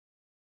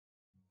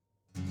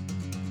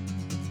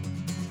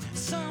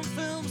Some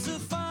films are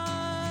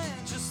fine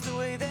just the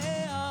way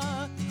they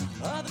are.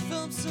 Other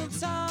films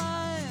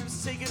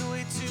sometimes take it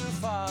way too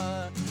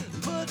far.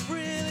 But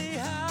really,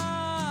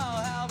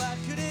 how bad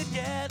could it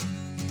get?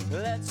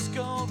 Let's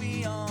go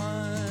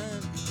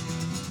beyond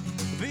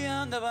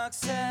the box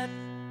set.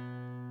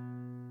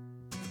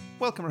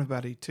 Welcome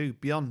everybody to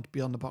Beyond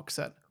the Box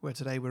Set, where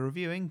today we're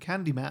reviewing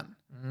Candyman.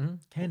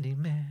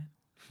 Candyman.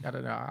 I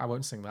don't know. I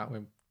won't sing that.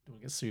 We'll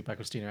get sued by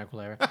Christina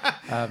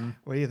Aguilera.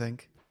 What do you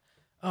think?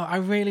 Oh, I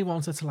really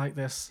wanted to like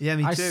this. Yeah,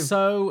 me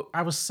too.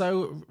 I was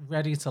so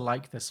ready to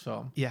like this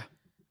film, Yeah,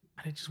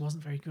 and it just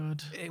wasn't very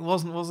good. it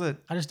wasn't, was it?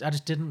 I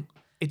just didn't.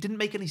 It didn't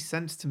make any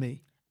sense to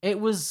me. It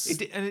was.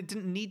 And it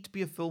didn't need to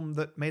be a film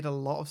that made a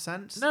lot of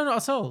sense. No, not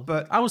at all.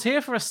 But I was here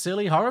for a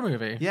silly horror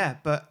movie. yeah,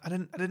 but I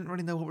didn't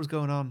really know what was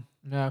going on.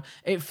 No,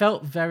 it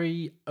felt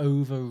very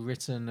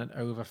overwritten and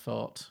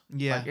overthought.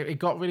 Yeah. Like, it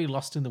got really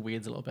lost in the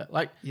weeds a little bit.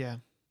 Like, Yeah,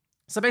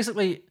 so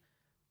basically,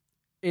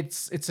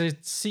 it's a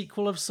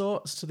sequel of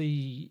sorts to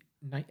the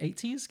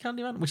 80s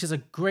Candyman, which is a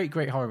great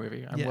horror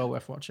movie and well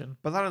worth watching.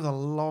 but that is a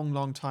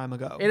long time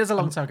ago. It is a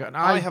long time ago. And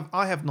I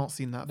have not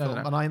seen that film,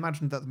 No. and I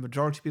imagine that the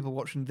majority of people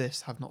watching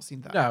this have not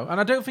seen that. No, and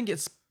I don't think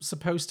it's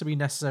supposed to be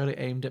necessarily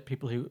aimed at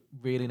people who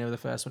really know the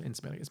first one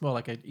intimately. It's more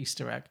like an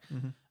Easter egg.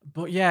 Mm-hmm.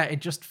 But yeah,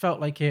 it just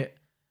felt like it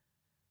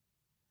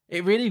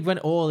really went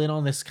all in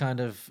on this kind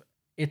of,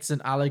 it's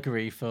an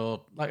allegory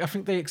for, like, I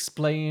think they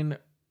explain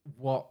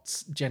what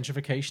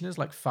gentrification is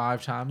like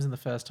 5 times in the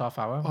first half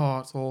hour. Oh,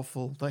 it's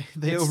awful.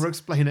 They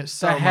over-explain it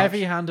so the much.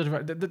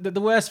 heavy-handed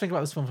the worst thing about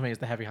this film for me is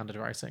the heavy-handed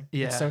writing.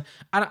 Yeah. So,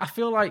 and I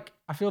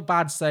feel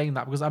bad saying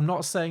that, because I'm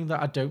not saying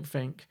that I don't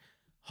think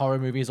horror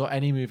movies or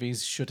any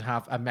movies should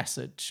have a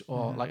message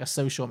or like a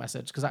social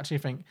message, because I actually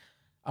think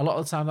a lot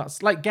of the time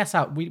that's like Get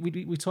Out. We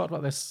talked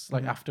about this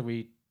like after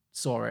we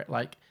saw it.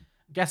 Like,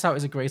 Get Out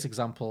is a great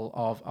example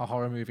of a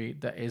horror movie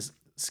that is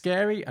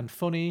scary and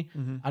funny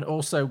and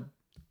also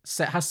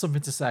has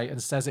something to say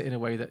and says it in a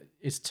way that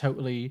is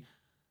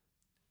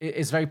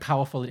very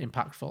powerful and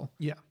impactful.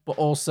 Yeah. But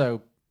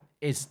also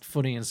is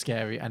funny and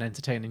scary and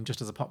entertaining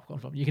just as a popcorn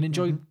film. You can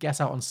enjoy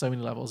Get Out on so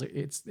many levels.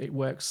 It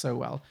works so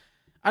well.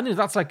 And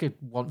that's like a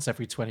once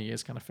every 20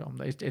 years kind of film.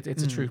 It's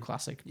a true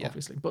classic,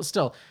 obviously. But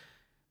still,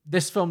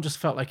 this film just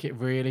felt like it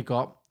really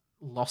got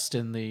lost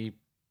in the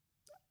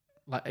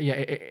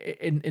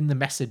in the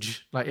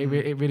message. Like it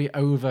really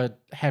over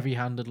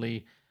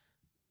heavy-handedly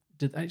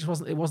did. It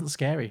wasn't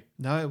scary.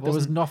 No, it wasn't. There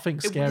was nothing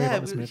scary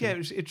about this movie. Yeah,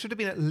 it should have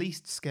been at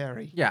least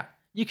scary. Yeah,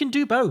 you can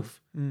do both,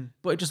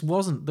 but it just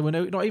wasn't. There were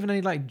not even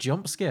any like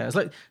jump scares.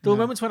 Like there were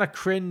moments when I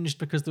cringed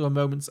because there were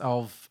moments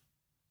of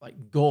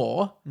like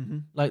gore,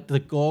 like the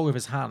gore with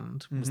his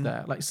hand was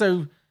there. Like,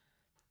 so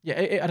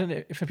yeah, I don't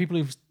know, for people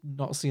who've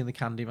not seen the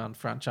Candyman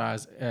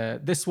franchise,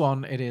 this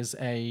one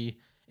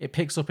it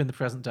picks up in the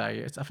present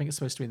day. I think it's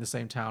supposed to be in the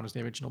same town as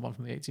the original one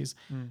from the 80s,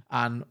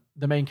 and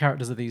the main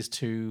characters are these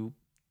two.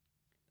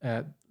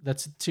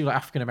 That's two like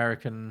African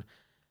American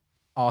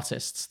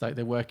artists. Like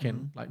they work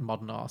in like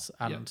modern art,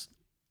 and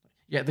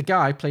the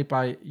guy played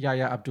by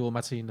Yahya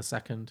Abdul-Mateen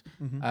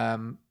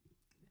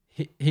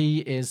II. He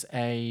is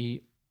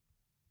a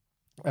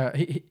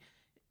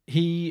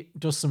he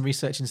does some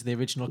research into the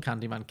original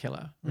Candyman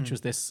killer, which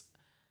was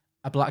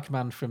a black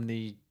man from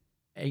the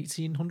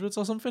 1800s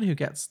or something who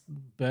gets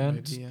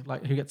burned,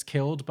 who gets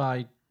killed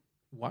by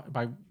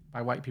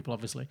white people,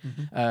 obviously.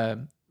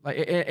 Like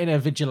in a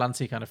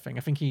vigilante kind of thing. I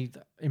think he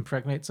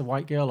impregnates a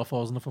white girl or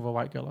falls in love with a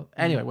white girl.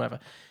 Anyway, whatever.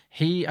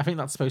 I think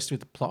that's supposed to be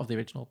the plot of the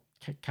original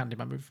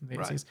Candyman movie from the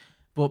 80s.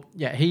 But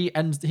yeah,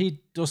 he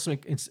does some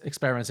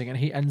experimenting, and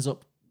he ends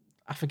up,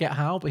 I forget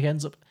how, but he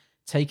ends up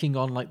taking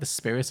on like the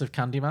spirit of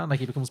Candyman.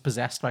 Like he becomes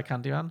possessed by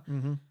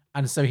Candyman.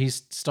 And so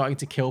he's starting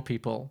to kill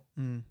people.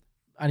 And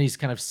he's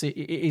kind of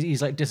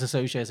he's like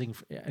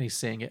disassociating and he's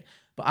seeing it.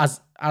 But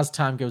as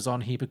time goes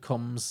on,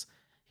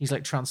 he's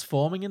like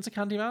transforming into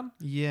Candyman.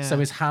 Yeah. So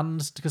his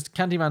hands, because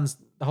the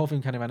whole thing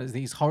of Candyman is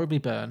he's horribly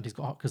burned.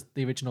 Because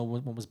the original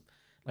one was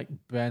like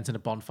burnt in a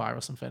bonfire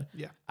or something.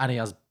 Yeah.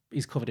 And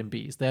he's covered in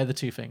bees. They're the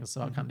two things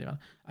about Candyman.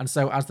 And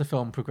so as the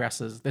film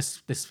progresses,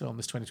 this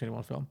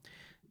 2021 film,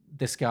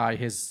 this guy,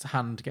 his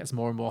hand gets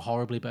more and more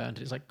horribly burned.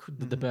 It's like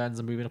the burns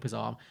are moving up his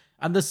arm.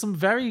 And there's some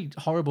very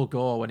horrible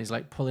gore when he's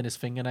like pulling his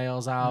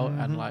fingernails out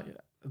and like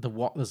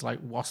there's like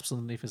wasps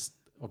underneath his,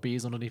 or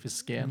bees underneath his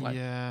skin. Like,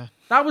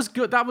 that was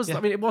good. That was, I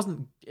mean,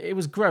 it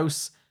was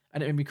gross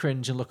and it made me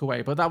cringe and look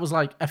away, but that was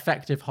like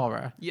effective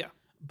horror. Yeah.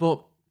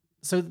 But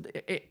so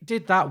it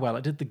did that well.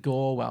 It did the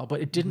gore well, but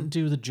it didn't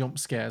do the jump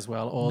scares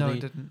well,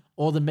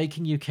 or the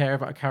making you care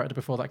about a character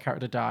before that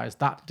character dies.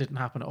 That didn't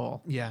happen at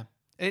all. Yeah.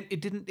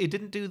 It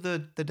didn't do the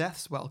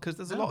deaths well, because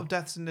there's a lot of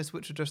deaths in this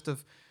which are just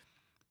of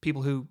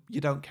people who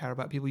you don't care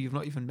about, people you've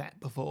not even met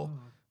before.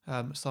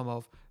 Some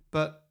of,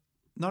 but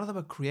none of them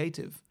are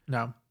creative.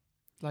 No.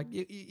 Like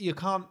you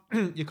can't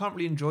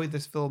really enjoy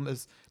this film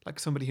as like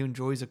somebody who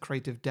enjoys a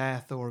creative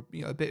death or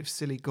a bit of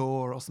silly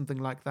gore or something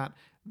like that.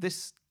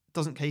 This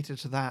doesn't cater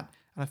to that,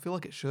 and I feel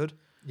like it should.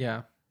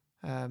 Yeah.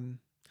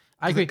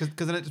 I agree.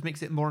 Because then it just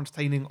makes it more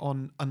entertaining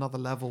on another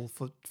level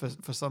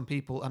for some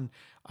people. And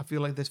I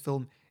feel like this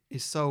film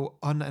is so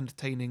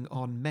unentertaining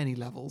on many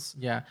levels.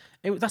 Yeah,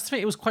 that's the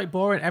thing. It was quite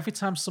boring. Every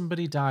time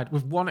somebody died,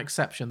 with one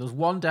exception, there was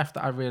one death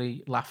that I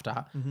really laughed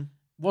at.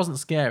 Wasn't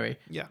scary.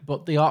 Yeah.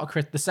 But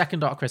the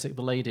second art critic,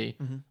 the lady,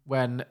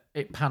 when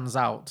it pans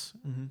out,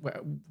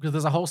 because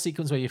there's a whole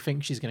sequence where you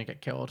think she's going to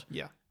get killed.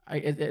 Yeah.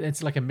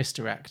 It's like a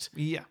misdirect.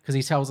 Yeah. Because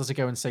he tells her to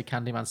go and say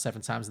Candyman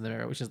 7 times in the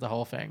mirror, which is the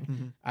whole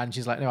thing. And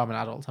she's like, no, I'm an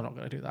adult. I'm not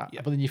going to do that.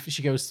 Yeah. But then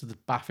she goes to the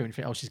bathroom and you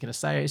think, oh, she's going to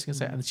say it. She's going to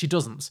say it. And she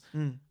doesn't.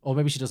 Or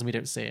maybe she does and we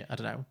don't see it. I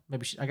don't know.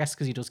 Maybe I guess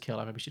because he does kill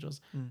her. Maybe she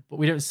does. But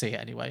we don't see it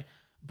anyway.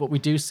 But we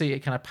do see it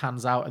kind of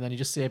pans out and then you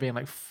just see her being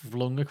like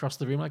flung across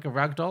the room like a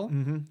rag doll.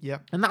 Yeah.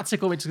 And that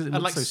tickled me because it And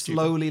looks like so stupid.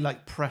 slowly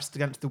like pressed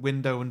against the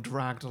window and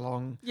dragged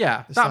along.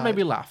 Yeah, the that side. made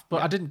me laugh,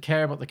 but I didn't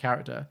care about the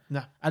character.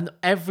 No. And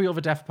every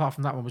other death apart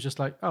from that one was just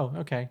like, oh,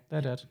 okay,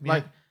 they're dead. Yeah.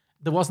 Like,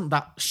 there wasn't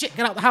that, shit,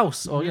 get out the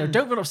house, or,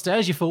 don't run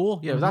upstairs, you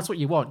fool. That's what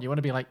you want. You want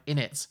to be, like, in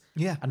it.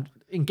 Yeah. And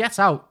in Get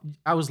Out,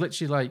 I was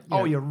literally like,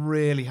 You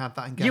really had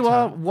that in Get Out. You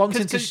are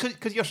wanting to...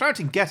 Because you're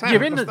shouting, get out.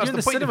 You're in the point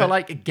of cinema, it.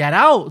 like, get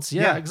out.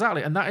 Yeah, Yeah.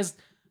 exactly. And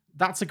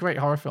that's a great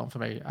horror film for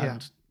me.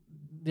 And,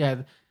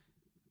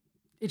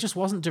 it just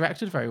wasn't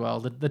directed very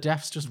well. The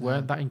deaths just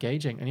weren't that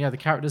engaging. And, the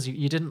characters,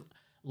 you didn't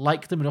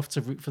like them enough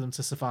to root for them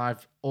to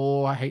survive,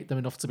 or hate them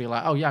enough to be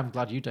like, oh, yeah, I'm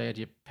glad you died,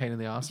 you pain in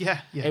the arse.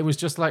 Yeah. It was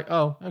just like,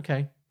 oh,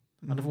 okay.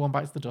 Another one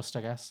bites the dust,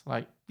 I guess.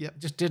 Like, Yep.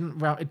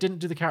 it didn't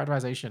do the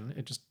characterization.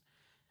 It just,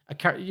 a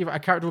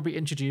character would be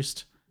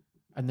introduced,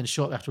 and then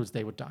shortly afterwards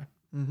they would die.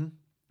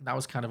 That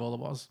was kind of all it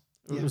was.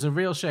 It was a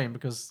real shame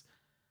because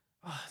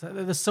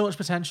there's so much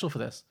potential for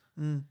this.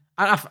 And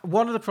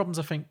one of the problems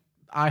I think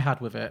I had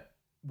with it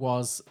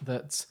was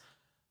that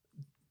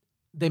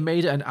they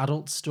made it an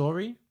adult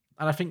story,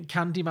 and I think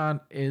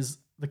Candyman is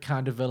the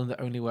kind of villain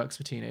that only works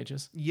for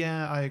teenagers.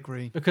 Yeah, I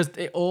agree. Because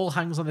it all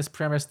hangs on this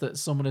premise that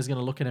someone is going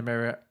to look in a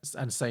mirror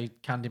and say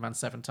Candyman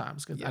 7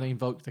 times and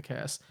invoke the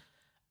curse.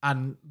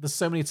 And there's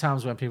so many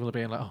times when people are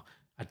being like, oh,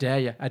 I dare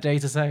you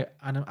to say it.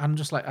 And I'm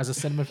just like, as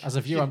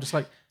a viewer, I'm just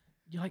like,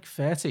 you're like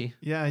 30.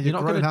 Yeah, you're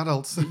not grown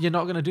adults. You're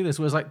not going to do this.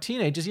 Whereas like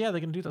teenagers, they're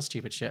going to do that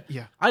stupid shit.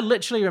 Yeah. I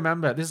literally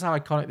remember, this is how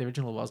iconic the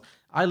original was.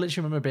 I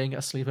literally remember being at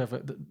a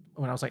sleepover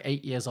when I was like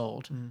 8 years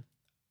old,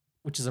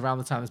 which is around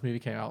the time this movie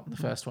came out, the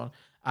first one.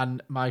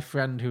 And my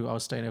friend who I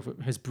was staying over,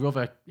 his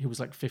brother, who was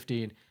like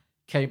 15,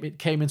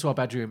 came into our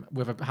bedroom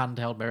with a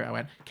handheld mirror. I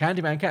went,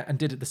 Candyman, and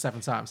did it the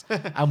 7 times.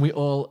 And we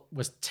all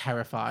was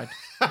terrified.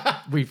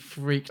 We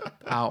freaked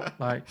out.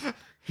 Like,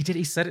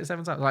 he said it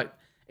 7 times. Like,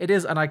 it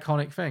is an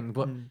iconic thing,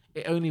 but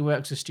it only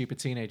works with stupid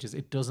teenagers.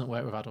 It doesn't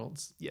work with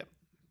adults. Yep.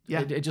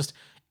 Yeah.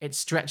 It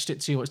stretched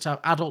it too much to have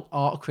adult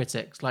art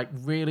critics, like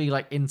really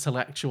like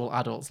intellectual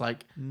adults,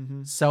 like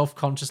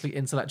self-consciously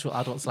intellectual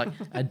adults, like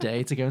a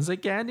day to go and say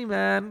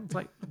Candyman. It's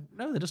like,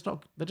 no, they're just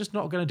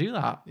not going to do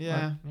that.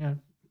 Yeah. Like,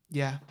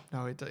 Yeah.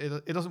 No, it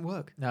doesn't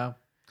work. No.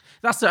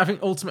 That's it. I think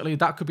ultimately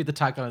that could be the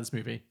tagline of this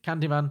movie.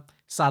 Candyman,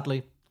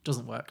 sadly,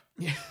 doesn't work.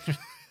 Yeah.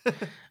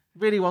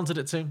 Really wanted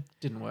it to,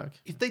 didn't work.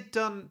 If they'd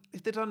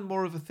done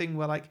more of a thing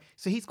where like,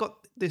 so he's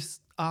got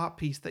this art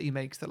piece that he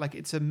makes that like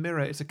it's a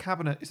mirror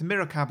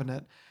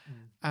cabinet,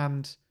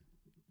 and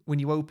when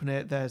you open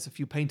it, there's a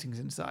few paintings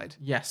inside.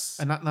 Yes,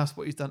 and that's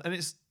what he's done, and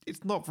it's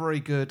not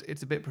very good.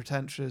 It's a bit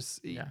pretentious.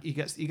 He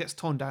gets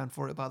torn down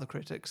for it by the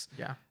critics.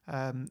 Yeah,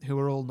 who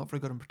are all not very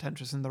good and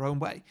pretentious in their own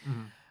way.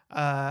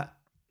 But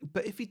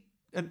if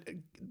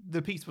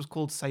the piece was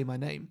called "Say My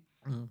Name,"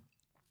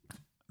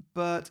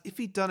 but if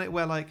he'd done it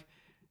where like,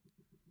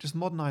 just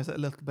modernize it a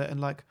little bit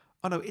and like,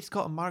 oh no, it's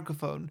got a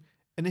microphone,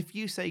 and if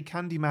you say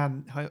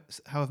Candyman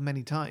however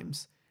many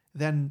times,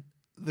 then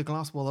the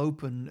glass will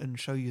open and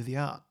show you the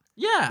art.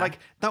 Yeah, like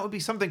that would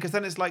be something, because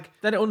then it's like,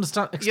 then it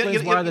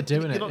explains why they're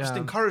doing it. You're not just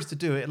encouraged to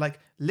do it. Like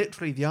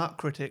literally, the art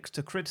critics,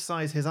 to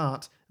criticize his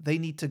art, they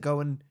need to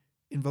go and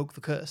invoke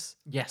the curse.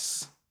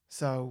 Yes.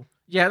 So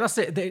yeah, that's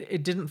it.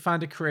 It didn't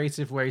find a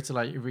creative way to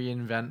like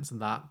reinvent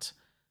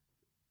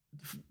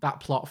that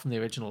plot from the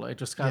original. It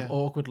just kind of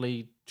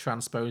awkwardly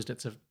transposed it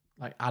to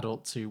like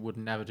adults who would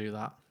never do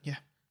that. Yeah.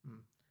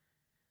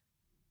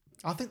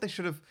 I think they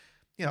should have,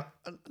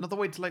 another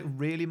way to like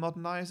really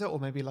modernize it, or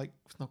maybe like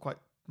it's not quite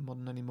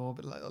modern anymore,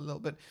 but like a little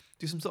bit,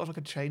 do some sort of like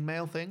a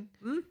chainmail thing.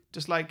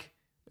 Just like,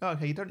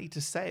 okay, you don't need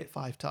to say it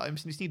 5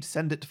 times. You just need to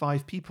send it to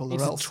 5 people,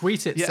 or else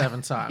tweet it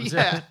 7 times.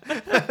 Yeah.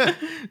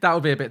 That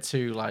would be a bit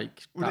too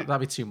like that'd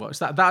be too much.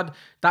 That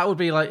would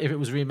be like if it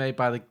was remade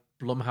by the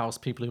Blumhouse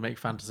people who make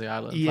Fantasy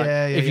Island.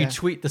 If you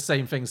tweet the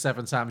same thing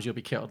 7 times, you'll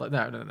be killed. Like,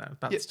 no,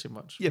 that's too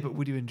much. Yeah, but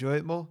would you enjoy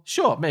it more?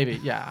 Sure,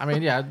 maybe. Yeah, I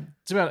mean, yeah.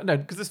 To be honest, no,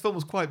 because this film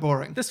was quite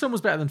boring. This film was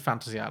better than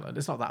Fantasy Island.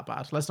 It's not that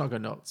bad. Let's not go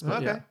nuts.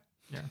 But okay.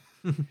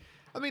 Yeah.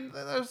 I mean,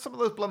 some of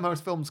those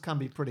Blumhouse films can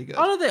be pretty good.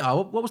 Oh no, they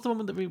are. What was the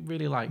one that we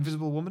really liked?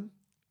 Invisible Woman.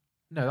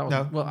 No,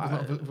 that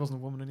wasn't. It wasn't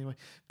a woman anyway.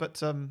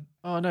 But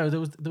oh no,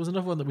 there was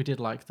another one that we did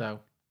like though.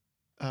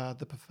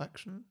 The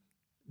Perfection.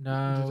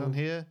 No. It was on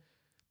here.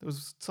 There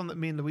was some that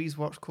me and Louise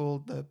watched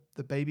called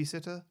The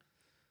Babysitter.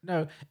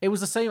 No, it was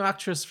the same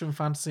actress from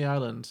Fantasy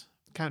Island.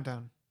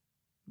 Countdown.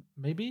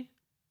 Maybe?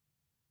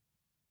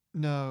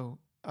 No.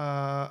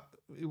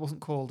 It wasn't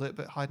called it,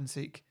 but Hide and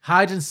Seek.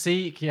 Hide and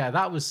Seek. Yeah,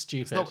 that was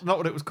stupid. It's not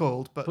what it was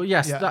called, but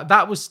yes, yeah.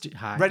 that was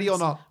Ready or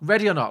Not.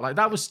 Ready or Not. Like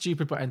that was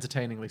stupid, but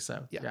entertainingly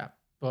so. Yeah.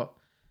 But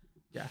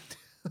yeah,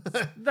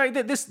 like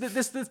this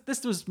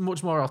was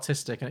much more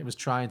artistic, and it was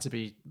trying to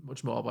be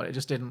much more, but it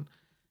just didn't.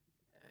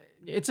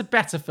 It's a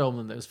better film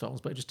than those films,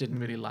 but it just didn't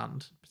really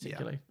land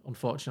particularly.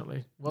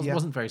 Unfortunately,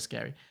 wasn't very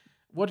scary.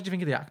 What did you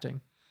think of the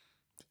acting?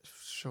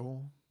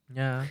 Sure.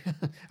 Yeah.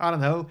 I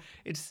don't know.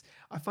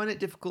 I find it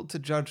difficult to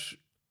judge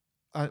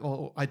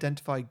or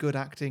identify good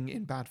acting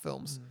in bad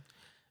films.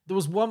 There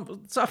was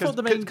one. So I thought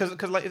the main because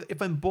like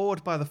if I'm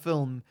bored by the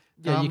film,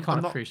 you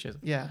can't appreciate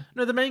it. Yeah.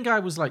 No, the main guy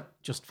was like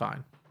just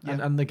fine,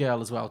 and the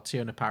girl as well,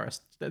 Tiona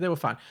Paris. They were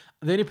fine.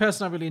 The only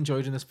person I really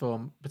enjoyed in this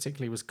film,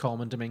 particularly, was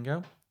Coleman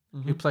Domingo,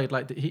 who played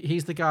like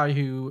he's the guy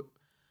who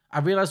I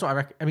realized what I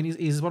reckon. I mean,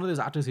 he's one of those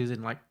actors who's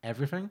in like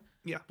everything.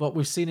 Yeah. But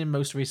we've seen him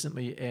most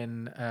recently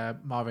in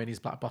Ma Rainey's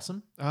Black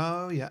Bottom.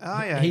 Oh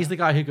yeah. He's the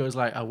guy who goes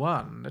like a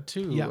 1, a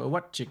 2, a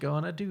what you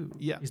gonna do?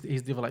 Yeah.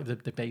 He's the other like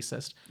the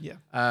bassist. Yeah.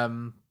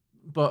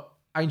 But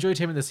I enjoyed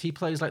him in this. He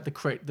plays like the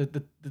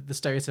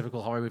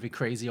stereotypical horror movie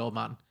crazy old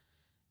man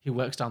who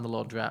works down the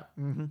laundrette,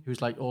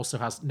 who's like also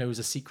knows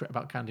a secret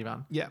about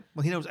Candyman. Yeah.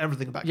 Well, he knows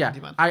everything about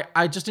Candyman.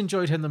 I just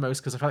enjoyed him the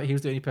most because I felt like he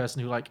was the only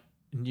person who like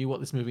knew what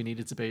this movie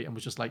needed to be and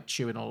was just like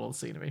chewing all the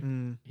scenery.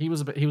 He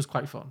was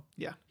quite fun.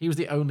 Yeah. He was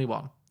the only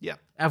one. Yeah.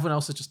 Everyone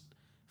else is just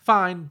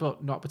fine,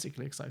 but not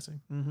particularly exciting.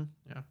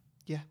 Yeah.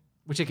 Yeah.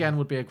 Which again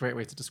would be a great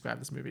way to describe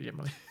this movie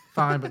generally.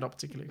 Fine, but not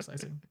particularly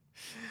exciting.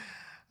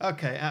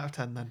 Okay, out of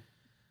 10 then.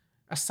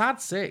 A sad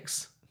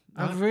 6.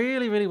 I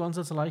really, really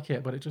wanted to like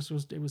it, but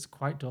it was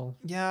quite dull.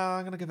 Yeah,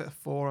 I'm gonna give it a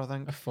 4. I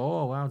think a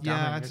 4. Wow,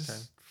 damn.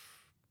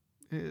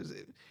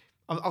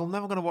 I'm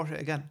never gonna watch it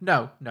again.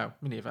 No,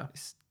 me neither.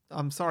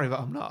 I'm sorry, but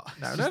I'm not.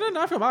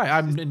 No, for my.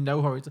 I'm in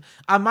no hurry.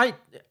 I might.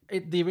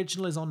 The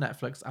original is on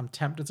Netflix. I'm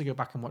tempted to go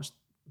back and watch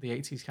the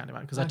 80s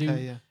Candyman because I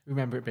do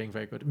remember it being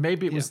very good.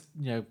 Maybe it was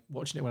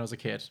watching it when I was a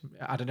kid.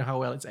 I don't know how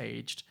well it's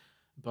aged,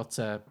 but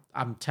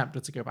I'm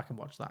tempted to go back and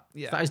watch that.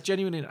 Yeah, that is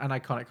genuinely an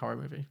iconic horror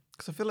movie.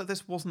 Because I feel like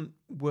this wasn't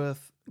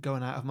worth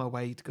going out of my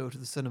way to go to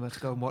the cinema to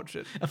go and watch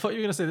it. I thought you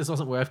were going to say this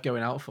wasn't worth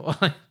going out for.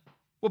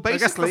 Well,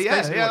 basically,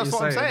 that's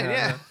what I'm saying.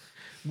 Yeah,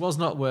 was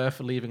not worth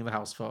leaving the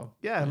house for.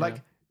 Yeah,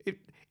 like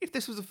if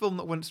this was a film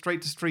that went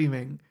straight to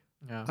streaming,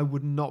 I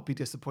would not be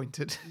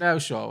disappointed. No,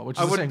 sure.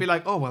 I wouldn't be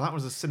like, oh well, that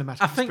was a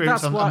cinematic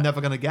experience I'm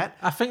never going to get.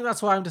 I think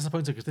that's why I'm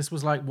disappointed because this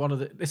is like one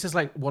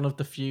of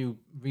the few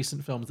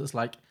recent films that's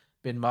like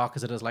been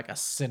marketed as like a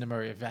cinema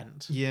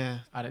event. Yeah,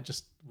 and it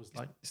just was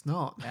like it's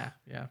not.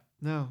 Yeah.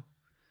 No.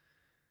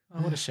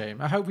 Oh, what a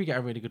shame. I hope we get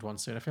a really good one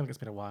soon. I feel like it's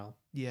been a while.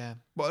 Yeah.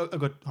 Well, a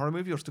good horror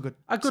movie or just a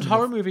good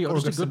horror movie or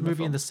just a good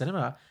movie in the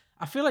cinema.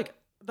 I feel like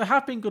there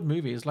have been good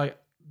movies like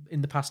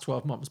in the past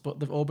 12 months, but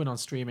they've all been on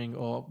streaming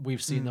or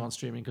we've seen them on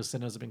streaming because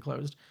cinemas have been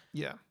closed.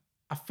 Yeah.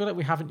 I feel like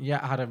we haven't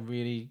yet had a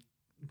really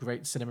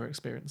great cinema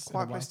experience.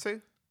 Quiet Place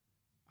 2?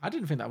 I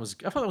didn't think that was...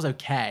 I thought that was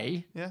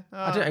okay. Yeah.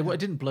 It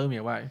didn't blow me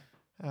away.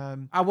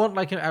 I want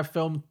like a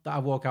film that I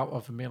walk out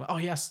of and be like, oh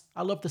yes,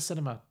 I love the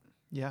cinema.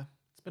 Yeah.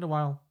 It's been a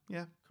while.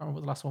 Yeah. Can't remember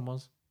what the last one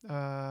was.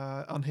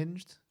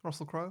 Unhinged,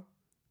 Russell Crowe?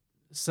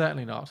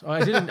 Certainly not.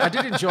 I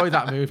did enjoy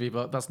that movie,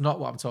 but that's not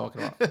what I'm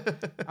talking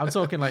about. I'm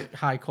talking like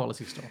high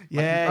quality stuff.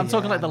 Yeah. I'm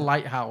talking like The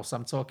Lighthouse.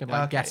 I'm talking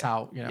like Get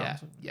Out. You know.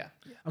 Yeah.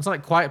 I'm talking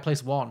like Quiet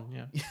Place 1.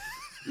 Yeah.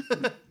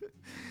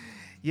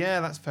 Yeah,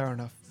 that's fair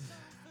enough.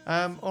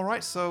 All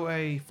right, so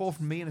a 4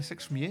 from me and a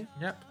 6 from you.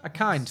 Yep. A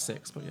kind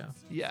 6, but yeah.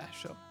 Yeah,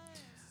 sure.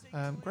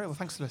 Great. Well,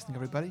 thanks for listening,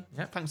 everybody.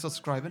 Yep. Thanks for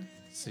subscribing.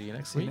 See you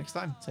next week. See you next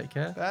time. Take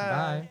care.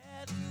 Bye.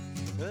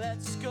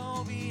 Let's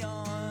go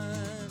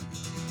beyond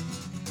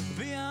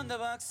the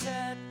box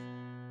set.